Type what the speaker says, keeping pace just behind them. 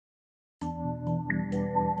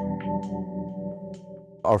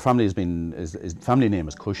Our family has been, his family name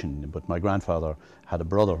is Cushion, but my grandfather had a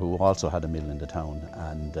brother who also had a mill in the town,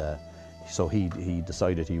 and so he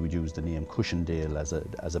decided he would use the name Cushendale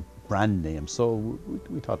as a brand name. So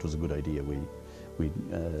we thought it was a good idea. We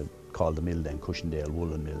called the mill then Cushendale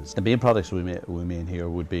Woolen Mills. The main products we make here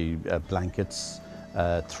would be blankets,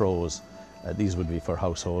 throws. These would be for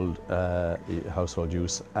household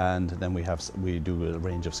use, and then we do a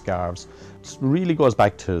range of scarves. It really goes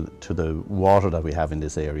back to the water that we have in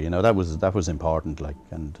this area. You know, that was important. Like,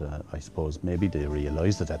 and I suppose maybe they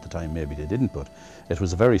realised it at the time, maybe they didn't. But it's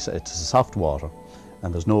a soft water,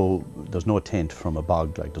 and there's no tint from a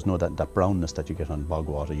bog. Like, there's no that brownness that you get on bog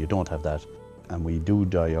water. You don't have that, and we do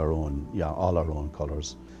dye all our own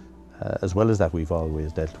colours. As well as that, we've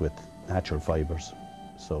always dealt with natural fibres.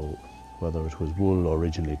 So whether it was wool,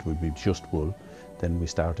 originally it would be just wool. Then we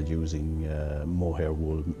started using mohair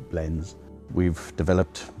wool blends. We've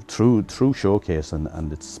developed through Showcase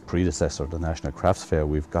and its predecessor, the National Crafts Fair,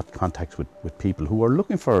 we've got contact with people who are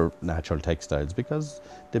looking for natural textiles, because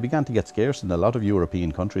they began to get scarce in a lot of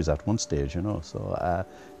European countries at one stage, you know.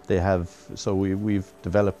 So we've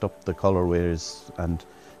developed up the colorways, and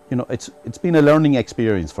you know, it's been a learning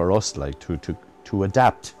experience for us, like to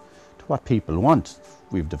adapt to what people want.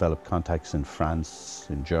 We've developed contacts in France,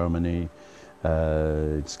 in Germany,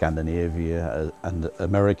 Scandinavia, and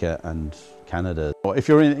America and Canada. If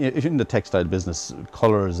you're in the textile business,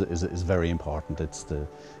 colour is very important. It's the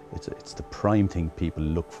prime thing people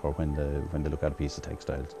look for when they look at a piece of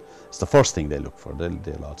textiles. It's the first thing they look for.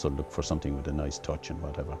 They'll also look for something with a nice touch and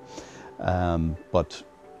whatever. But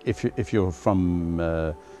if you're from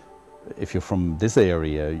this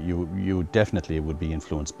area, you definitely would be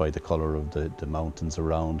influenced by the colour of the mountains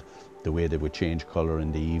around, the way they would change colour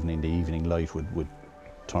in the evening. The evening light would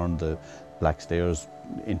turn the black stairs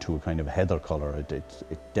into a kind of heather colour.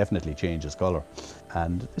 It definitely changes colour,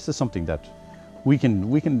 and this is something that we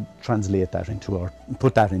can translate that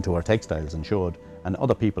put that into our textiles and show it, and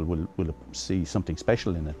other people will see something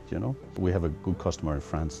special in it. You know, we have a good customer in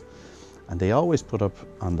France, and they always put up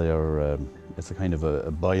on their it's a kind of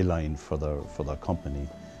a byline for their company,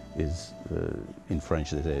 is in French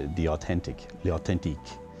they say the authentique.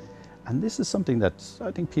 And this is something that I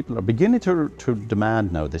think people are beginning to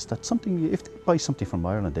demand now. That's something, if they buy something from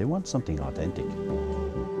Ireland, they want something authentic.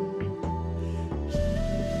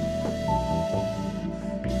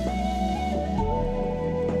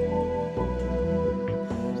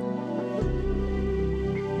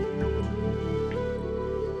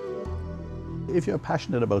 If you're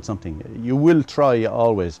passionate about something, you will try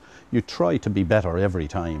to be better every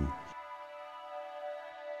time.